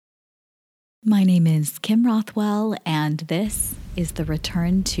My name is Kim Rothwell, and this is the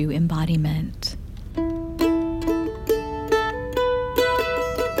Return to Embodiment.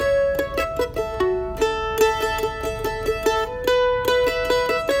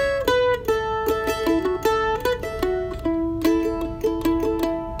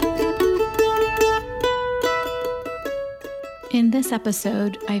 In this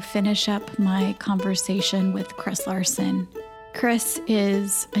episode, I finish up my conversation with Kris Larsen. Kris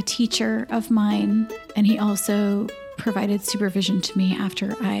is a teacher of mine, and he also provided supervision to me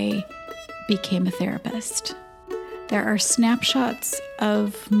after I became a therapist. There are snapshots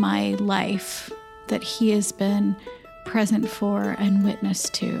of my life that he has been present for and witness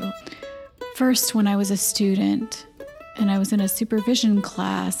to. First, when I was a student, and I was in a supervision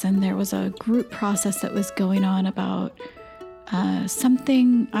class, and there was a group process that was going on about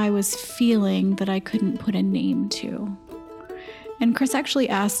something I was feeling that I couldn't put a name to. And Kris actually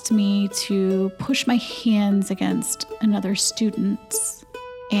asked me to push my hands against another student's,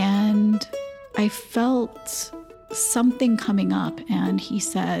 and I felt something coming up, and he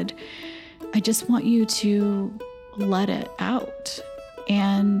said, I just want you to let it out.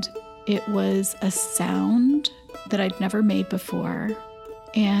 And it was a sound that I'd never made before,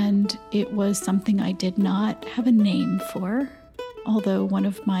 and it was something I did not have a name for, although one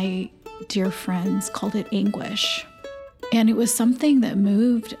of my dear friends called it anguish. And it was something that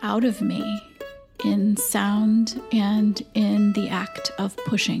moved out of me in sound and in the act of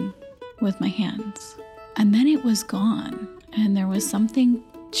pushing with my hands. And then it was gone, and there was something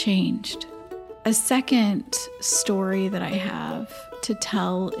changed. A second story that I have to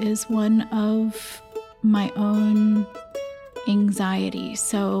tell is one of my own anxiety.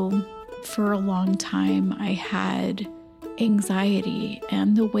 So for a long time, I had anxiety,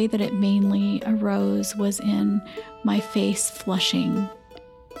 and the way that it mainly arose was in my face flushing,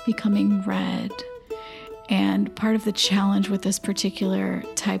 becoming red. And part of the challenge with this particular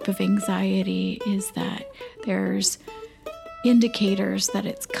type of anxiety is that there's indicators that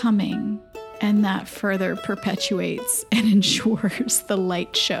it's coming, and that further perpetuates and ensures the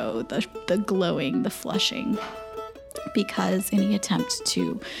light show, the glowing, the flushing, because any attempt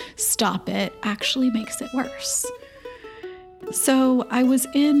to stop it actually makes it worse. So I was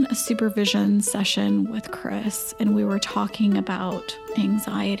in a supervision session with Kris, and we were talking about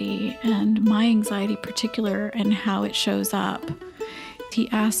anxiety and my anxiety in particular and how it shows up. He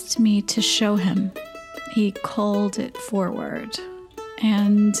asked me to show him. He called it forward,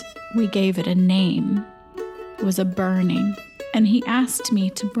 and we gave it a name. It was a burning, and he asked me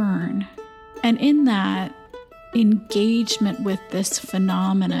to burn. And in that engagement with this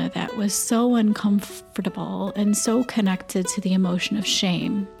phenomena that was so uncomfortable and so connected to the emotion of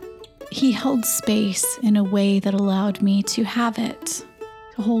shame, he held space in a way that allowed me to have it,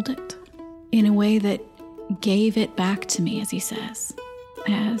 to hold it, in a way that gave it back to me, as he says,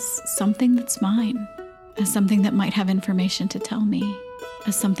 as something that's mine, as something that might have information to tell me,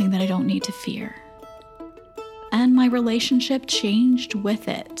 as something that I don't need to fear. And my relationship changed with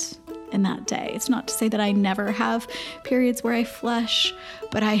it in that day. It's not to say that I never have periods where I flush,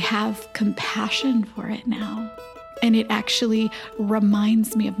 but I have compassion for it now. And it actually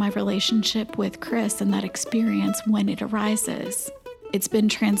reminds me of my relationship with Kris and that experience when it arises. It's been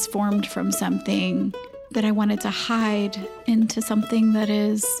transformed from something that I wanted to hide into something that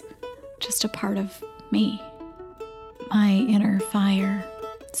is just a part of me, my inner fire.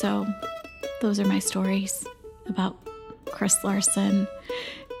 So those are my stories about Kris Larsen.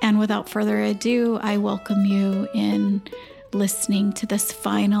 And without further ado, I welcome you in listening to this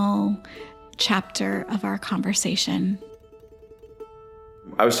final chapter of our conversation.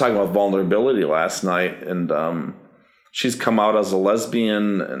 I was talking about vulnerability last night, and she's come out as a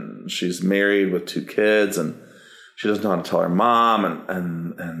lesbian, and she's married with 2 kids, and she doesn't know how to tell her mom,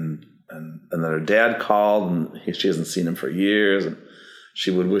 and then her dad called, and she hasn't seen him for years, and she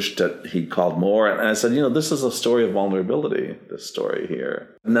would wish that he called more. And I said, this is a story of vulnerability, this story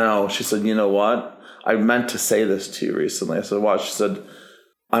here. No, she said, you know what? I meant to say this to you recently. I said, what? She said,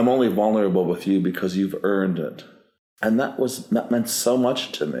 I'm only vulnerable with you because you've earned it. And that meant so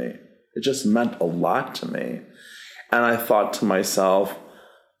much to me. It just meant a lot to me. And I thought to myself,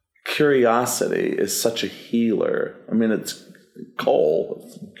 curiosity is such a healer. I mean, it's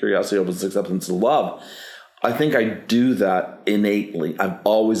curiosity opens acceptance and love. I think I do that innately. I've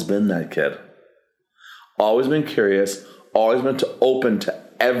always been that kid. Always been curious, always been open to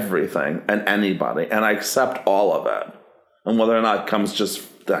everything and anybody, and I accept all of it. And whether or not it comes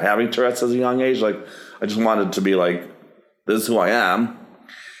just to having Tourette's as a young age, I just wanted to be this is who I am.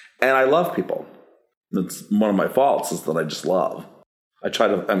 And I love people. That's one of my faults, is that I just love. I try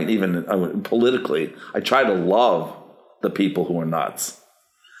to, even politically, I try to love the people who are nuts.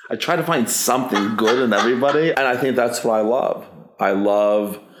 I try to find something good in everybody. And I think that's what I love. I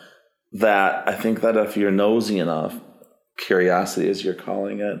love that. I think that if you're nosy enough, curiosity as you're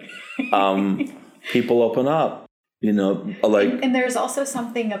calling it, people open up, And there's also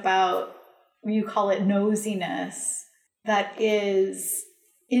something about, you call it nosiness, that is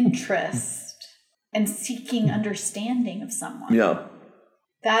interest and seeking understanding of someone. Yeah.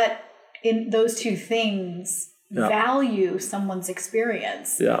 That in those two things value someone's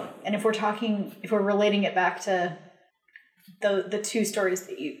experience. Yeah. And if we're relating it back to the two stories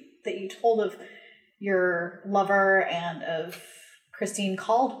that you told of your lover and of Christine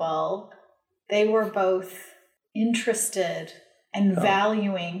Caldwell, they were both interested and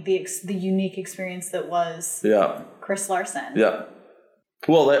valuing the unique experience that was Kris Larsen. Yeah.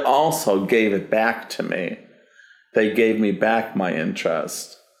 Well, they also gave it back to me. They gave me back my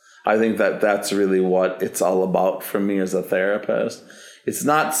interest. I think that that's really what it's all about for me as a therapist. It's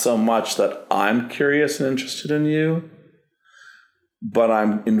not so much that I'm curious and interested in you, but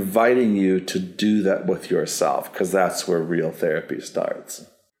I'm inviting you to do that with yourself, because that's where real therapy starts.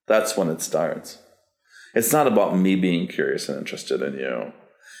 That's when it starts. It's not about me being curious and interested in you.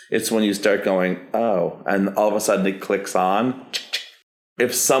 It's when you start going, oh, and all of a sudden it clicks on.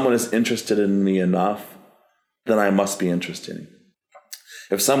 If someone is interested in me enough, then I must be interested in you.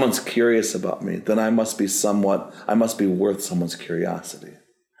 If someone's curious about me, then I must be worth someone's curiosity.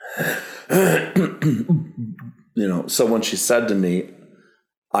 So when she said to me,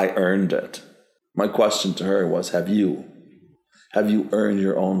 I earned it, my question to her was, have you earned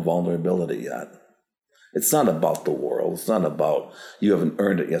your own vulnerability yet? It's not about the world. It's not about you haven't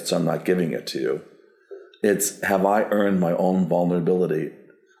earned it yet, so I'm not giving it to you. It's, have I earned my own vulnerability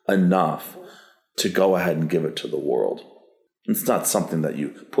enough to go ahead and give it to the world? It's not something that you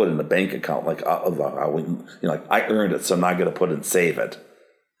put in a bank account like I earned it, so I'm not going to put it and save it.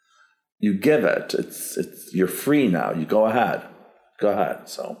 You give it. It's you're free now. You go ahead.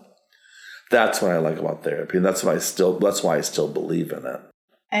 So that's what I like about therapy, and that's why I still believe in it.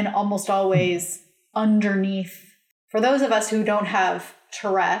 And almost always underneath, for those of us who don't have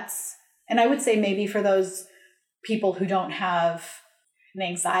Tourette's, and I would say maybe for those people who don't have an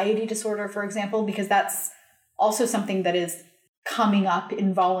anxiety disorder, for example, because that's also something that is coming up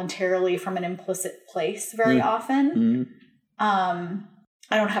involuntarily from an implicit place very often. Mm-hmm.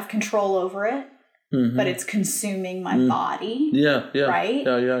 I don't have control over it, but it's consuming my body. Yeah. Right?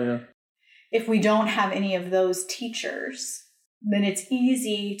 Yeah. If we don't have any of those teachers, then it's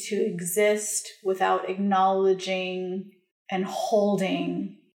easy to exist without acknowledging and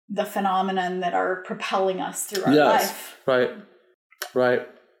holding the phenomenon that are propelling us through our life. Right.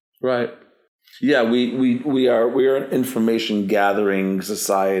 Yeah, we are an information gathering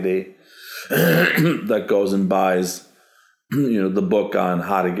society that goes and buys, the book on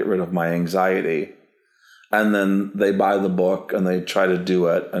how to get rid of my anxiety, and then they buy the book and they try to do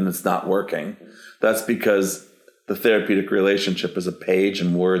it, and it's not working. That's because the therapeutic relationship is a page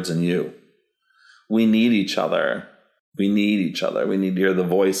and words and you. We need each other. We need to hear the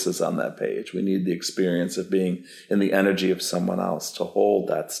voices on that page. We need the experience of being in the energy of someone else to hold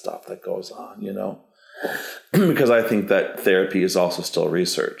that stuff that goes on, Because I think that therapy is also still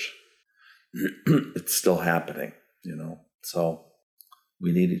research. It's still happening, So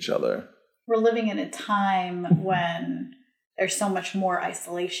we need each other. We're living in a time when there's so much more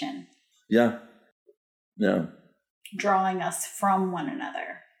isolation. Yeah. Drawing us from one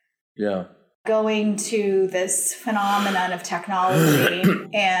another. Yeah. Going to this phenomenon of technology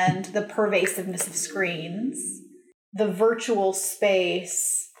and the pervasiveness of screens, the virtual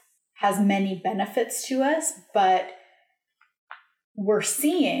space has many benefits to us, but we're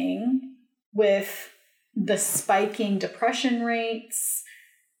seeing with the spiking depression rates,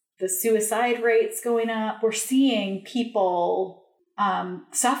 the suicide rates going up, we're seeing people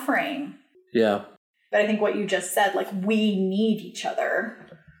suffering. Yeah. But I think what you just said, we need each other.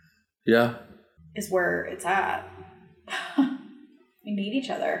 Yeah. Is where it's at. We need each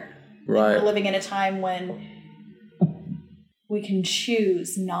other. Right. We're living in a time when we can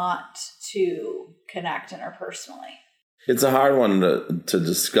choose not to connect interpersonally. It's a hard one to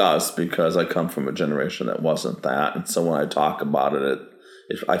discuss because I come from a generation that wasn't that. And so when I talk about it,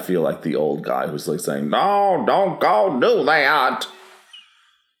 I feel like the old guy who's saying, no, don't go do that.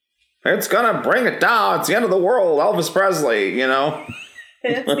 It's going to bring it down. It's the end of the world. Elvis Presley,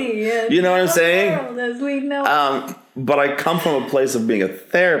 It's the end. You know what I'm saying? As we know. But I come from a place of being a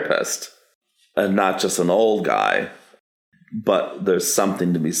therapist and not just an old guy. But there's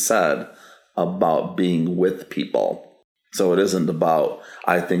something to be said about being with people So it isn't about,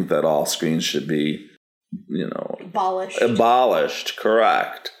 I think that all screens should be, abolished,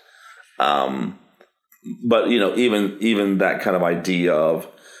 correct. But, even that kind of idea of,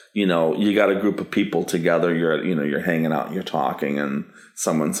 you got a group of people together, you're hanging out and you're talking, and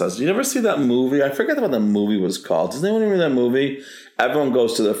someone says, "Did you ever see that movie? I forget what the movie was called. Does anyone remember that movie?" Everyone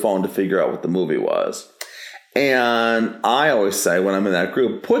goes to their phone to figure out what the movie was. And I always say when I'm in that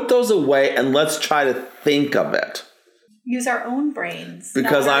group, put those away and let's try to think of it. Use our own brains.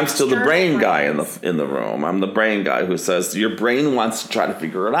 Because I'm still the brain guy in the room. I'm the brain guy who says your brain wants to try to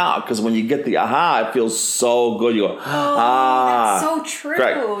figure it out. Because when you get the aha, it feels so good. You go, that's so true.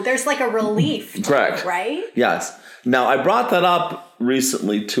 Correct. There's like a relief. Correct. Right? Yes. Now, I brought that up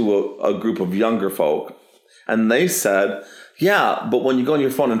recently to a group of younger folk. And they said, yeah, but when you go on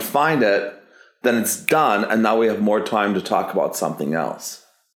your phone and find it, then it's done. And now we have more time to talk about something else.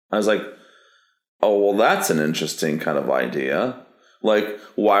 I was like, oh, well, that's an interesting kind of idea. Like,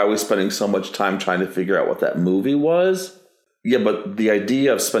 why are we spending so much time trying to figure out what that movie was? Yeah, but the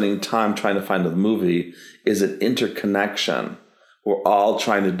idea of spending time trying to find the movie is an interconnection. We're all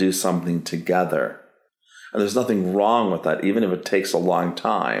trying to do something together. And there's nothing wrong with that, even if it takes a long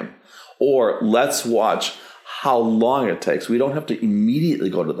time. Or let's watch how long it takes. We don't have to immediately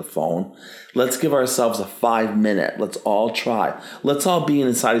go to the phone. Let's give ourselves a 5 minute. Let's all try. Let's all be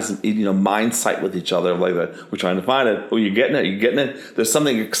inside mind sight with each other. Like we're trying to find it. Oh, you're getting it. You're getting it. There's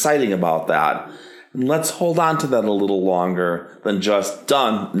something exciting about that. And let's hold on to that a little longer than just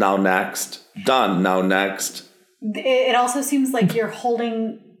done, now next. Done, now next. It also seems like you're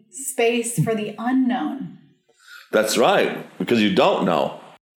holding space for the unknown. That's right, because you don't know.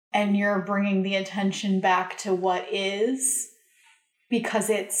 And you're bringing the attention back to what is, because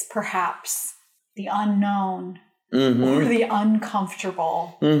it's perhaps the unknown, or the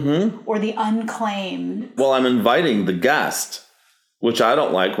uncomfortable, or the unclaimed. Well, I'm inviting the guest, which I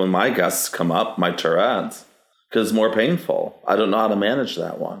don't like when my guests come up, my Tourette's, because it's more painful. I don't know how to manage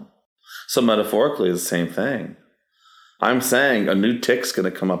that one. So metaphorically, it's the same thing. I'm saying a new tick's going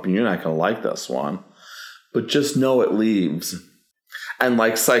to come up and you're not going to like this one, but just know it leaves. And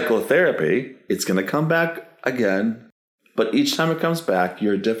like psychotherapy, it's going to come back again. But each time it comes back,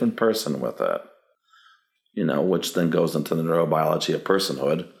 you're a different person with it. Which then goes into the neurobiology of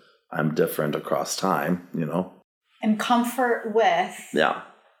personhood. I'm different across time, And comfort with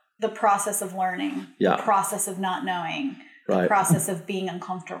the process of learning, the process of not knowing, the process of being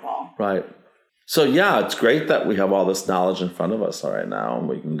uncomfortable. Right. So, it's great that we have all this knowledge in front of us right now, and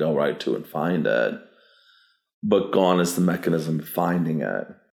we can go right to and find it. But gone is the mechanism of finding it.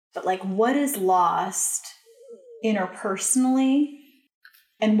 But what is lost interpersonally,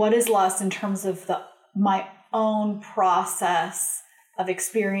 and what is lost in terms of my own process of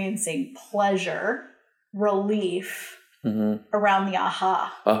experiencing pleasure, relief around the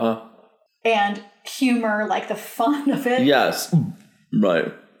aha. And humor, like the fun of it. Yes.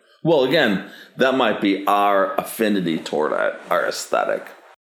 Right. Well, again, that might be our affinity toward it, our aesthetic.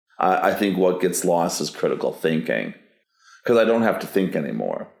 I think what gets lost is critical thinking, because I don't have to think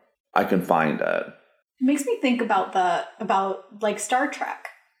anymore. I can find it. It makes me think about Star Trek.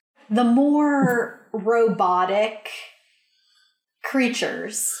 The more robotic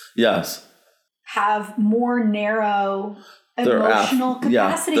creatures have more narrow emotional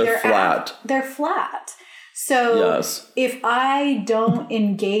capacity. They're flat. They're flat. So if I don't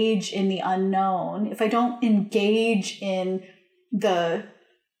engage in the unknown, if I don't engage in the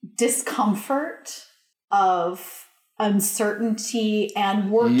discomfort of uncertainty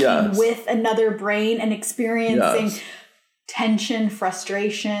and working with another brain and experiencing tension,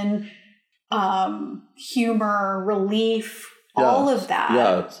 frustration, humor, relief, all of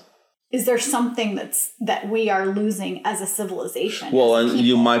that. Is there something that we are losing as a civilization? Well, and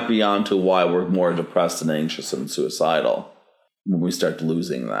you might be onto why we're more depressed and anxious and suicidal when we start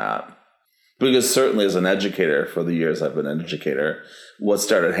losing that. Because certainly as an educator, for the years I've been an educator, what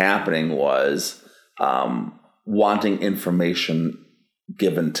started happening was wanting information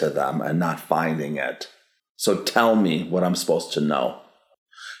given to them and not finding it. So tell me what I'm supposed to know.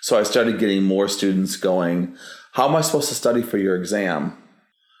 So I started getting more students going, how am I supposed to study for your exam?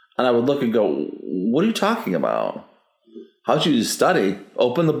 And I would look and go, what are you talking about? How should you study?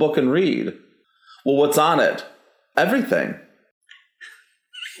 Open the book and read. Well, what's on it? Everything.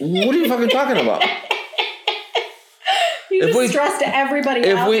 What are you fucking talking about? You just stress to everybody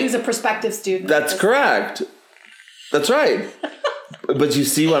else who's a prospective student. That's correct. That's right. But you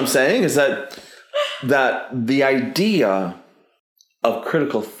see what I'm saying? Is that the idea of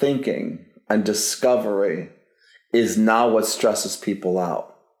critical thinking and discovery is now what stresses people out.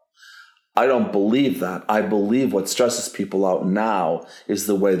 I don't believe that. I believe what stresses people out now is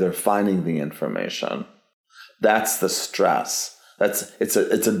the way they're finding the information. That's the stress. It's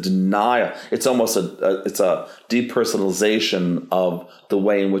a denial. It's almost it's a depersonalization of the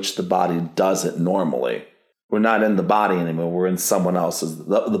way in which the body does it normally. We're not in the body anymore. We're in someone else's,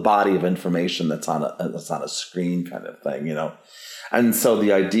 the body of information that's on a screen kind of thing, you know. And so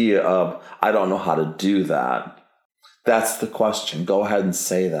the idea of, I don't know how to do that. That's the question. Go ahead and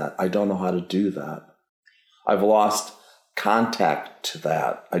say that. I don't know how to do that. I've lost contact to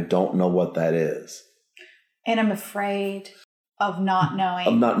that. I don't know what that is. And I'm afraid of not knowing.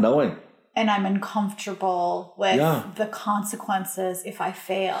 Of not knowing. And I'm uncomfortable with the consequences if I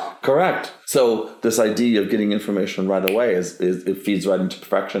fail. Correct. So this idea of getting information right away is it feeds right into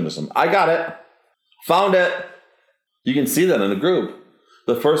perfectionism. I got it. Found it. You can see that in a group.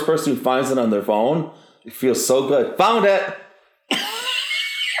 The first person who finds it on their phone, it feels so good. Found it.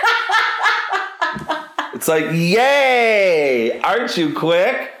 It's like, yay! Aren't you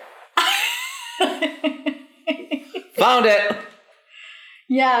quick? Found it.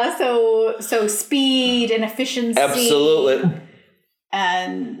 Yeah, so speed and efficiency. Absolutely.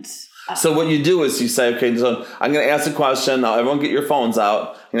 And so what you do is you say, okay, so I'm going to ask a question. Now, everyone get your phones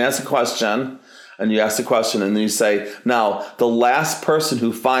out. I'm going to ask a question. And you ask the question, and then you say, now, the last person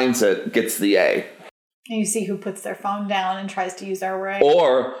who finds it gets the A. And you see who puts their phone down and tries to use our word.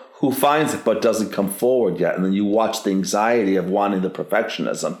 Or who finds it but doesn't come forward yet. And then you watch the anxiety of wanting the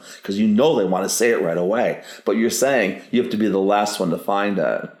perfectionism because you know they want to say it right away. But you're saying you have to be the last one to find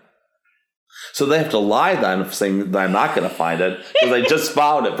it. So they have to lie then, saying that I'm not going to find it because they just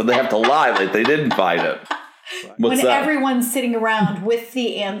found it. But they have to lie like they didn't find it. What's when that? Everyone's sitting around with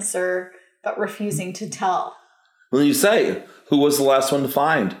the answer but refusing to tell. Well, you say, who was the last one to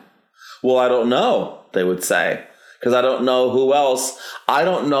find? Well, I don't know, they would say, because I don't know who else. I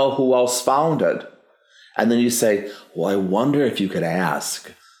don't know who else found it. And then you say, well, I wonder if you could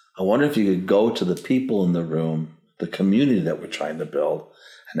ask. I wonder if you could go to the people in the room, the community that we're trying to build,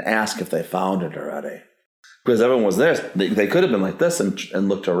 and ask if they found it already. Because everyone was there. They could have been like this and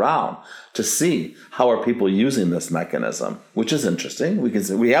looked around to see how are people using this mechanism, which is interesting.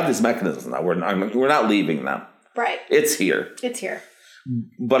 We have these mechanisms now. We're not leaving them. Right. It's here. It's here.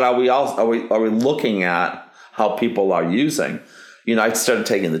 But are we looking at how people are using? You know, I started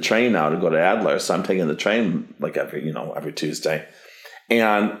taking the train now to go to Adler, so I'm taking the train like every Tuesday.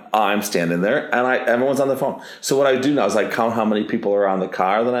 And I'm standing there, and everyone's on their phone. So what I do now is I count how many people are on the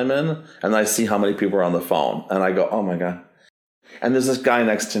car that I'm in, and I see how many people are on the phone. And I go, oh, my God. And there's this guy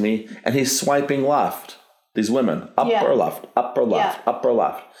next to me, and he's swiping left. These women, up or left, up or left, up or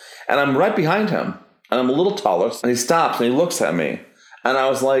left. And I'm right behind him, and I'm a little taller. And he stops, and he looks at me. And I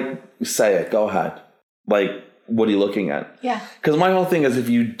was like, say it, go ahead. Like, what are you looking at? Yeah. Because my whole thing is if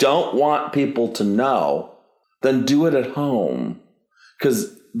you don't want people to know, then do it at home.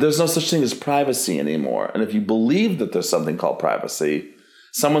 Because there's no such thing as privacy anymore. And if you believe that there's something called privacy,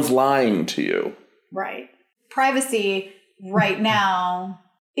 someone's lying to you. Right. Privacy right now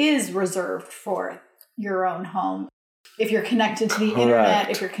is reserved for your own home. If you're connected to the internet,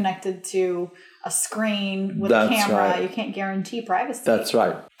 if you're connected to a screen with a camera, you can't guarantee privacy. That's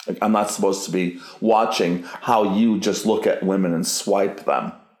right. I'm not supposed to be watching how you just look at women and swipe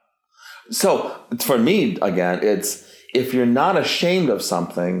them. So for me, again, it's if you're not ashamed of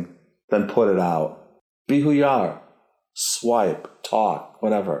something, then put it out. Be who you are. Swipe, talk,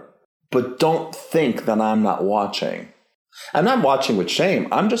 whatever. But don't think that I'm not watching. I'm not watching with shame.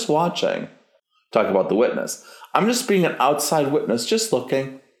 I'm just watching. Talk about the witness. I'm just being an outside witness, just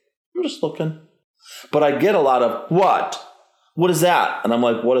looking. I'm just looking. But I get a lot of, what? What is that? And I'm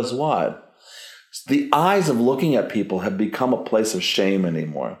like, what is what? The eyes of looking at people have become a place of shame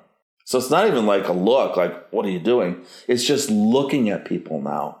anymore. So it's not even like a look, like, what are you doing? It's just looking at people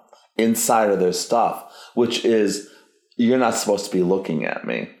now inside of their stuff, which is, you're not supposed to be looking at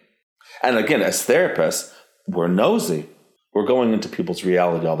me. And again, as therapists, we're nosy. We're going into people's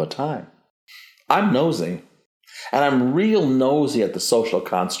reality all the time. I'm nosy. And I'm real nosy at the social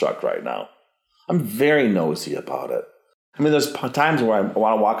construct right now. I'm very nosy about it. I mean, there's times where I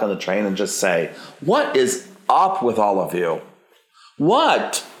want to walk on the train and just say, what is up with all of you?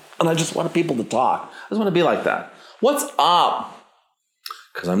 What? And I just want people to talk. I just want to be like that. What's up?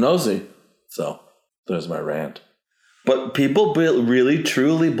 Because I'm nosy. So there's my rant. But people really,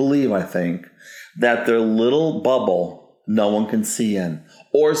 truly believe, I think, that their little bubble no one can see in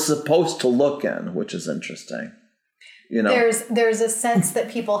or is supposed to look in, which is interesting. You know, there's a sense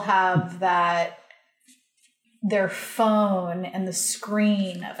that people have that their phone and the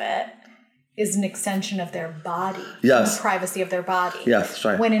screen of it is an extension of their body. Yes. The privacy of their body. Yes,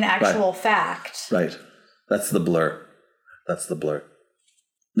 right. When in actual fact. Right. That's the blur.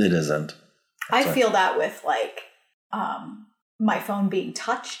 It isn't. I feel that with like my phone being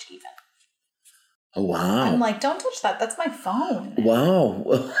touched even. Oh, wow. I'm like, don't touch that. That's my phone. Wow.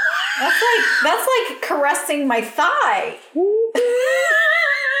 That's like caressing my thigh.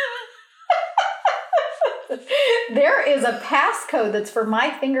 There is a passcode that's for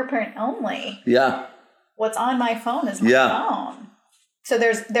my fingerprint only. Yeah. What's on my phone is my phone. So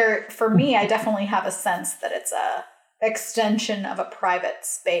for me, I definitely have a sense that it's a extension of a private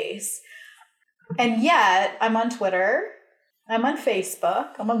space. And yet I'm on Twitter, I'm on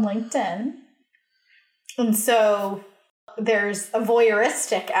Facebook, I'm on LinkedIn. And so there's a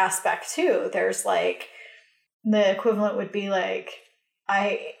voyeuristic aspect too. There's like, the equivalent would be like,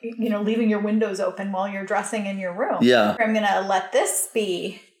 leaving your windows open while you're dressing in your room. Yeah. I'm going to let this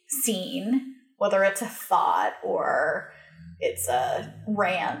be seen, whether it's a thought or it's a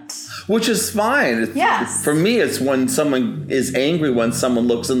rant. Which is fine. Yes. For me, it's when someone is angry when someone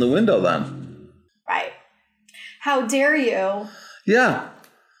looks in the window then. Right. How dare you? Yeah.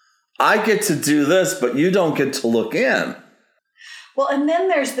 I get to do this, but you don't get to look in. Well, and then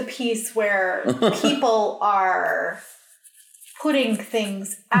there's the piece where people are putting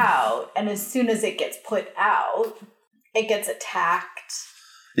things out, and as soon as it gets put out, it gets attacked.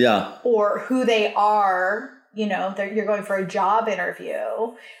 Yeah. Or who they are, you're going for a job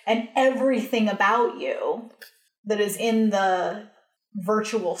interview, and everything about you that is in the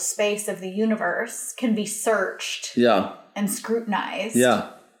virtual space of the universe can be searched. Yeah. And scrutinized.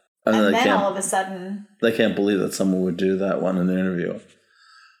 Yeah. And then all of a sudden... They can't believe that someone would do that one in an interview.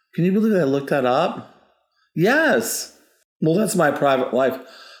 Can you believe I looked that up? Yes. Well, that's my private life.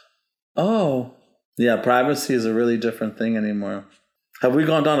 Oh. Yeah, privacy is a really different thing anymore. Have we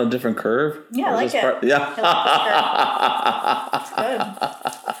gone down a different curve? Yeah, I like it. Yeah. It's good.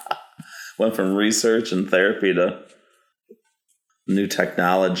 Went from research and therapy to new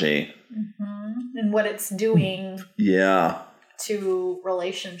technology. Mm-hmm. And what it's doing. Yeah. To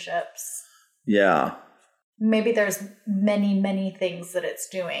relationships. Yeah. Maybe there's many, many things that it's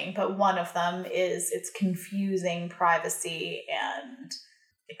doing, but one of them is it's confusing privacy and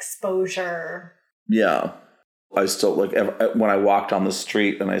exposure. Yeah. I still, like, when I walk down the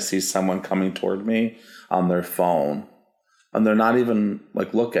street and I see someone coming toward me on their phone, and they're not even,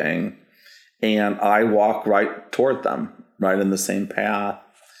 like, looking, and I walk right toward them, right in the same path,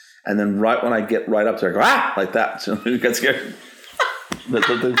 and then right when I get right up there, I go, ah, like that. You get scared.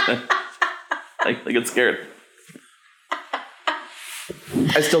 I get scared.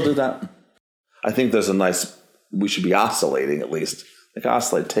 I still do that. I think there's we should be oscillating at least. Like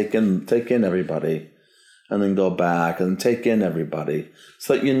oscillate, take in everybody, and then go back and take in everybody,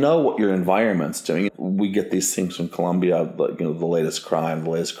 so that you know what your environment's doing. We get these things from Colombia, like, the latest crime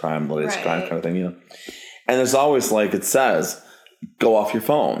right. Kind of thing, And there's always, like it says, go off your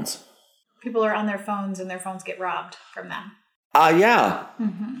phones. People are on their phones and their phones get robbed from them. Yeah.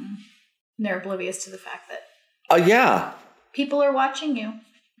 Mm-hmm. They're oblivious to the fact that. Yeah. People are watching you.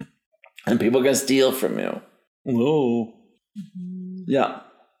 And people can steal from you. Whoa. Mm-hmm. Yeah.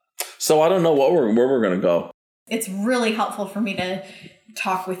 So I don't know where we're going to go. It's really helpful for me to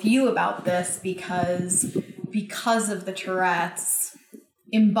talk with you about this because of the Tourette's,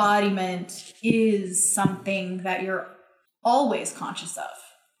 embodiment is something that you're always conscious of.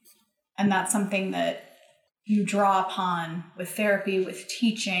 And that's something that you draw upon with therapy, with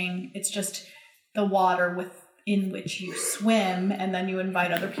teaching. It's just the water in which you swim, and then you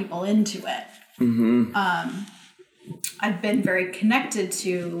invite other people into it. Mm-hmm. I've been very connected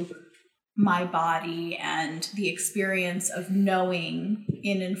to my body and the experience of knowing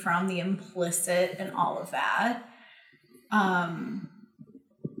in and from the implicit and all of that. But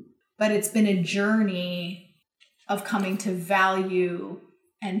it's been a journey of coming to value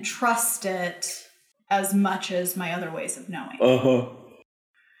and trust it as much as my other ways of knowing. Uh-huh.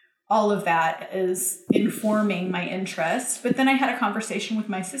 All of that is informing my interest. But then I had a conversation with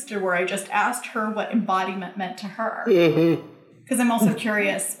my sister where I just asked her what embodiment meant to her. Because I'm also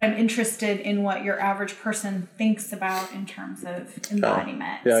curious. I'm interested in what your average person thinks about in terms of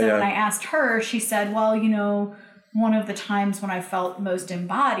embodiment. When I asked her, she said, well, one of the times when I felt most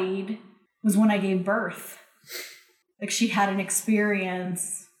embodied was when I gave birth. Like she had an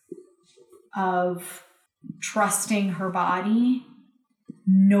experience of trusting her body,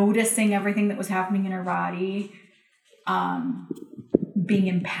 noticing everything that was happening in her body, being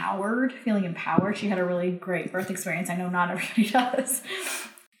empowered, feeling empowered. She had a really great birth experience. I know not everybody does.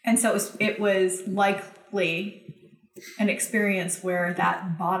 And so it was likely an experience where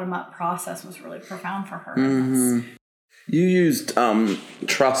that bottom-up process was really profound for her. Mm-hmm. You used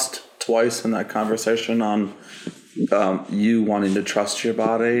trust twice in that conversation on you wanting to trust your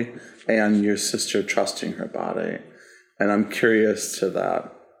body and your sister trusting her body. And I'm curious to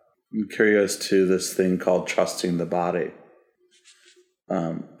that. I'm curious to this thing called trusting the body.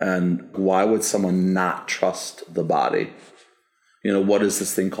 And why would someone not trust the body? What is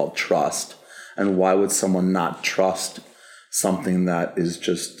this thing called trust? And why would someone not trust something that is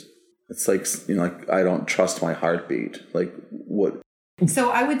just, it's like, like I don't trust my heartbeat. Like what?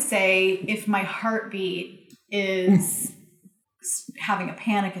 So I would say if my heartbeat is having a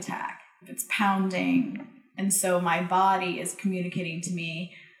panic attack, if it's pounding, and so my body is communicating to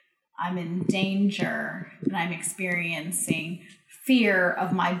me, I'm in danger and I'm experiencing fear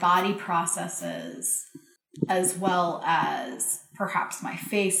of my body processes, as well as perhaps my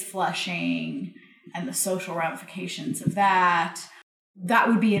face flushing and the social ramifications of that. That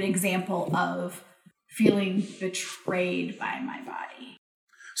would be an example of feeling betrayed by my body.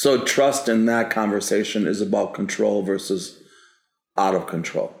 So trust in that conversation is about control versus out of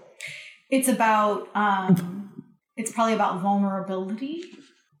control. It's about, it's probably about vulnerability.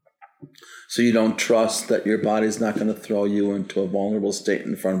 So you don't trust that your body's not going to throw you into a vulnerable state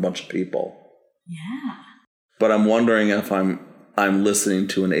in front of a bunch of people. Yeah. But I'm wondering if I'm listening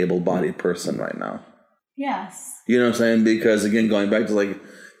to an able-bodied person right now. Yes. You know what I'm saying? Because again, going back to like,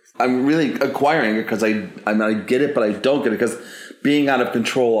 I'm really acquiring it because I get it, but I don't get it because being out of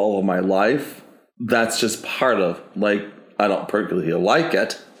control all of my life, that's just part of, like, I don't particularly like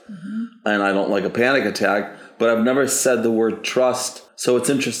it, and I don't like a panic attack, but I've never said the word trust. So it's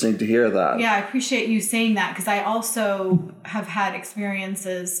interesting to hear that. Yeah, I appreciate you saying that because I also have had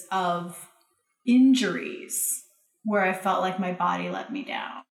experiences of injuries where I felt like my body let me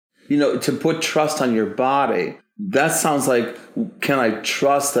down. To put trust on your body, that sounds like, can I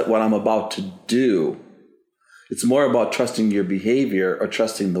trust that what I'm about to do? It's more about trusting your behavior or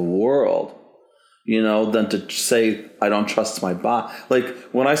trusting the world, than to say, I don't trust my body. Like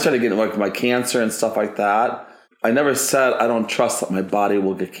when I started getting like my cancer and stuff like that, I never said, I don't trust that my body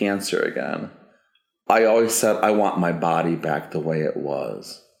will get cancer again. I always said, I want my body back the way it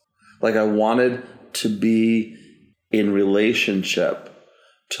was. Like I wanted to be in relationship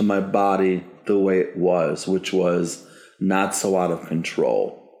to my body the way it was, which was not so out of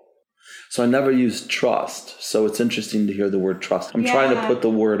control. So I never used trust. So it's interesting to hear the word trust. I'm trying to put the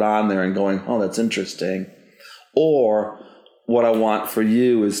word on there and going, oh, that's interesting. Or what I want for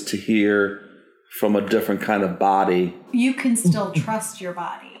you is to hear from a different kind of body. You can still trust your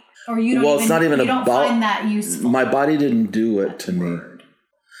body. Or you don't it's not even you don't about, find that useful. My body didn't do it to me.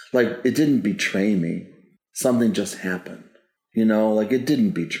 Like it didn't betray me. Something just happened. Like it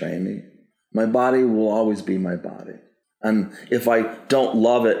didn't betray me. My body will always be my body. And if I don't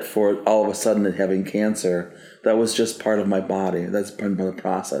love it for all of a sudden it having cancer, that was just part of my body. That's part of the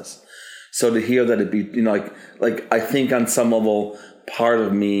process. So to hear that it be, like I think on some level, part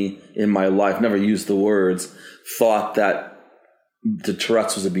of me in my life, never used the words, thought that the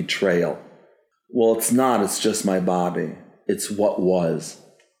Tourette's was a betrayal. Well, it's not. It's just my body. It's what was,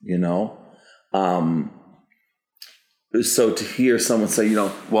 So to hear someone say,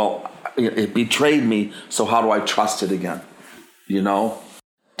 well, it betrayed me, so how do I trust it again?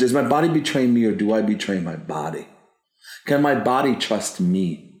 Does my body betray me or do I betray my body? Can my body trust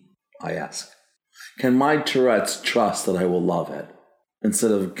me, I ask? Can my Tourette's trust that I will love it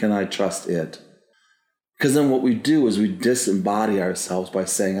instead of can I trust it? Because then what we do is we disembody ourselves by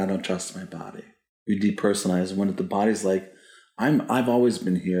saying, I don't trust my body. We depersonalize when the body's like, I've always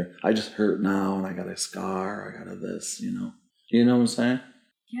been here. I just hurt now and I got a scar. I got this, You know what I'm saying?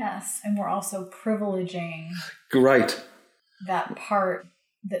 Yes, and we're also privileging right. that part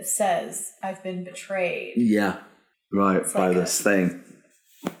that says I've been betrayed. Yeah, right, it's by like this thing.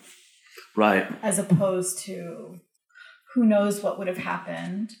 Right. As opposed to who knows what would have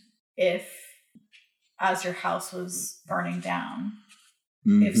happened if, as your house was burning down,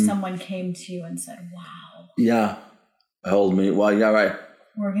 if someone came to you and said, wow. Yeah, hold me. Well, yeah, right.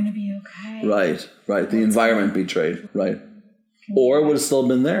 We're going to be okay. Right. The environment betrayed, right. Or it would have still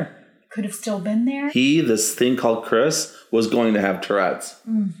been there. Could have still been there. This thing called Kris, was going to have Tourette's.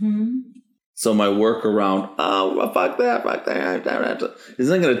 So my workaround, fuck that,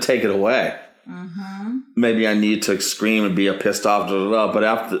 isn't going to take it away. Maybe I need to scream and be pissed off,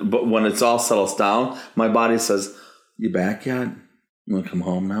 but when it's all settles down, my body says, you back yet? You want to come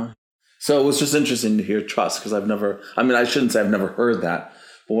home now? So it was just interesting to hear trust because I shouldn't say I've never heard that,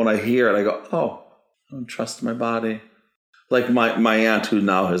 but when I hear it, I go, oh, I don't trust my body. Like my aunt, who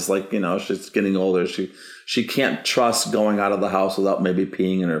now is like, she's getting older. She can't trust going out of the house without maybe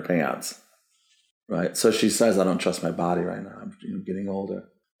peeing in her pants. Right. So she says, I don't trust my body right now. I'm getting older.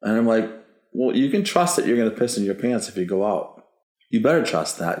 And I'm like, well, you can trust that you're going to piss in your pants if you go out. You better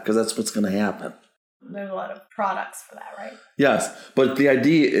trust that, because that's what's going to happen. There's a lot of products for that, right? Yes. But the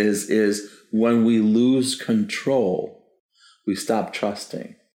idea is when we lose control, we stop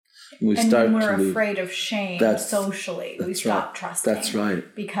trusting. When we're afraid of shame socially, we stop trusting. That's right.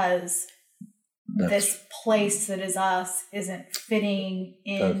 Because this place that is us isn't fitting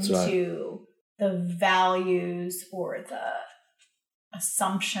into the values or the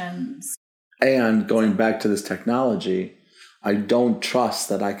assumptions. And going back to this technology, I don't trust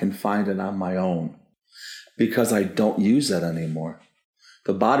that I can find it on my own, because I don't use it anymore.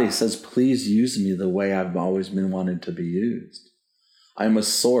 The body says, please use me the way I've always been wanting to be used. I'm a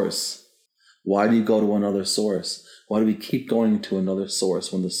source. Why do you go to another source? Why do we keep going to another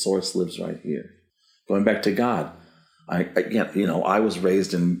source when the source lives right here? Going back to God. I was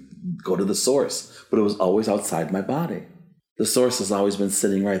raised in go to the source, but it was always outside my body. The source has always been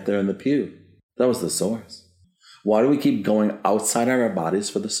sitting right there in the pew. That was the source. Why do we keep going outside of our bodies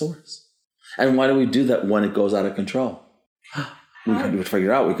for the source? And why do we do that when it goes out of control? We can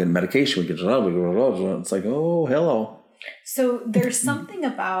figure out, we can medication, it's like, oh, hello. So there's something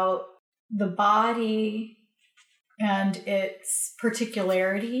about the body and its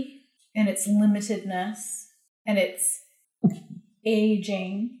particularity and its limitedness and its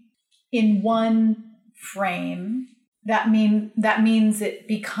aging in one frame. That means it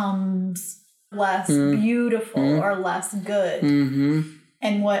becomes less beautiful or less good. Mm-hmm.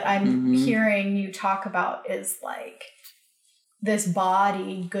 And what I'm hearing you talk about is like this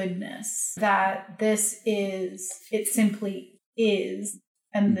body goodness, that it simply is,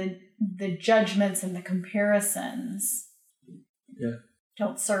 and the judgments and the comparisons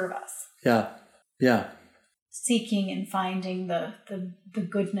don't serve us. Yeah. Seeking and finding the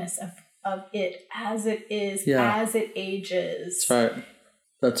goodness of it as it is, as it ages.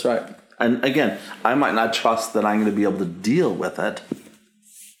 That's right. And again, I might not trust that I'm going to be able to deal with it,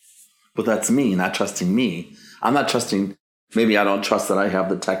 but that's me, not trusting me. I'm not trusting, maybe I don't trust that I have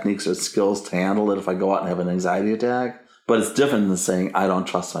the techniques or skills to handle it if I go out and have an anxiety attack, but it's different than saying I don't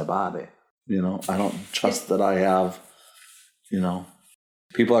trust my body. I don't trust that I have,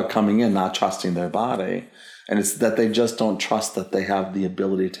 people are coming in not trusting their body, and it's that they just don't trust that they have the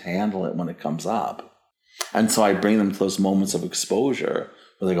ability to handle it when it comes up. And so I bring them to those moments of exposure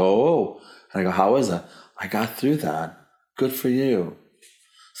where they go, oh, and I go, how is it? I got through that. Good for you.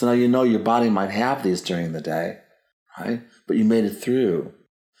 So now your body might have these during the day, right? But you made it through.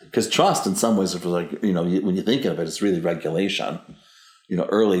 Because trust, in some ways, when you think of it, it's really regulation.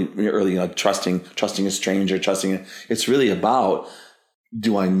 Early, like trusting a stranger, it's really about,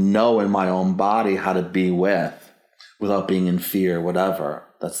 do I know in my own body how to be without being in fear, whatever.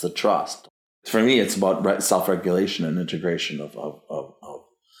 That's the trust. For me, it's about self-regulation and integration of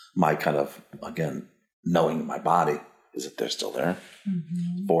my kind of, again, knowing my body. Is that they're still there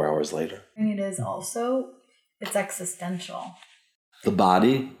 4 hours later? And it is also, it's existential. The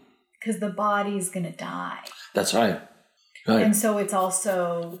body? Because the body's going to die. That's right. And so it's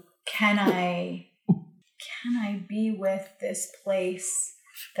also, can I be with this place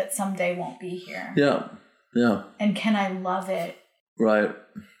that someday won't be here? Yeah. And can I love it? Right.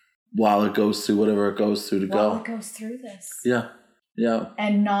 While it goes through whatever it goes through While it goes through this. Yeah.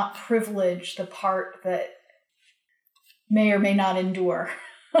 And not privilege the part that may or may not endure.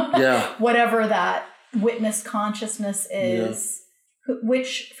 Yeah. Whatever that witness consciousness is,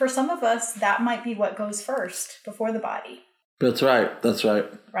 which for some of us, that might be what goes first before the body. That's right.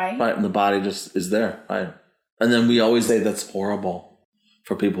 Right? Right, and the body just is there, right? And then we always say that's horrible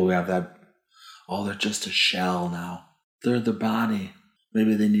for people who have that, oh, they're just a shell now. They're the body.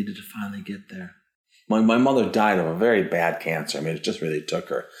 Maybe they needed to finally get there. My mother died of a very bad cancer. I mean, it just really took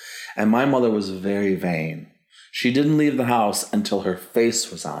her. And my mother was very vain. She didn't leave the house until her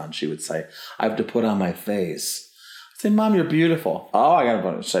face was on. She would say, I have to put on my face. I'd say, Mom, you're beautiful. Oh, I got to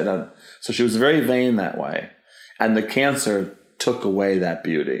put it. Say that. So she was very vain that way. And the cancer took away that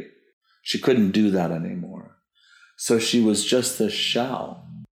beauty. She couldn't do that anymore. So she was just this shell.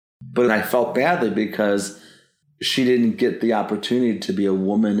 But I felt badly because she didn't get the opportunity to be a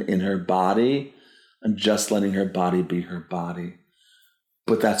woman in her body and just letting her body be her body.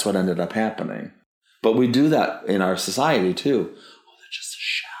 But that's what ended up happening. But we do that in our society too. Oh, they're just a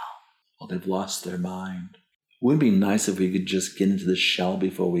shell. Oh, they've lost their mind. Wouldn't it be nice if we could just get into the shell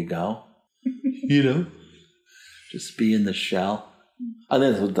before we go? Just be in the shell. I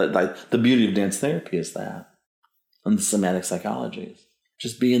think the beauty of dance therapy is that. and the somatic psychologies.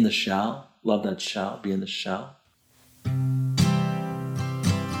 Just be in the shell. Love that shell. Be in the shell.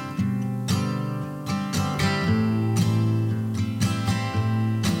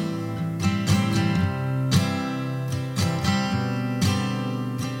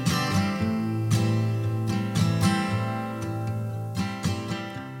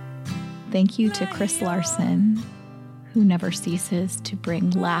 Thank you to Kris Larsen, who never ceases to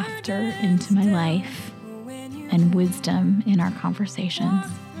bring laughter into my life and wisdom in our conversations.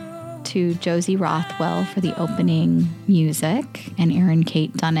 To Josie Rothwell for the opening music and Erin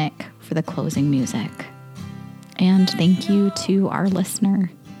Kate Dunnick for the closing music. And thank you to our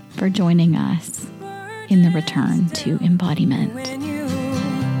listener for joining us in the return to embodiment.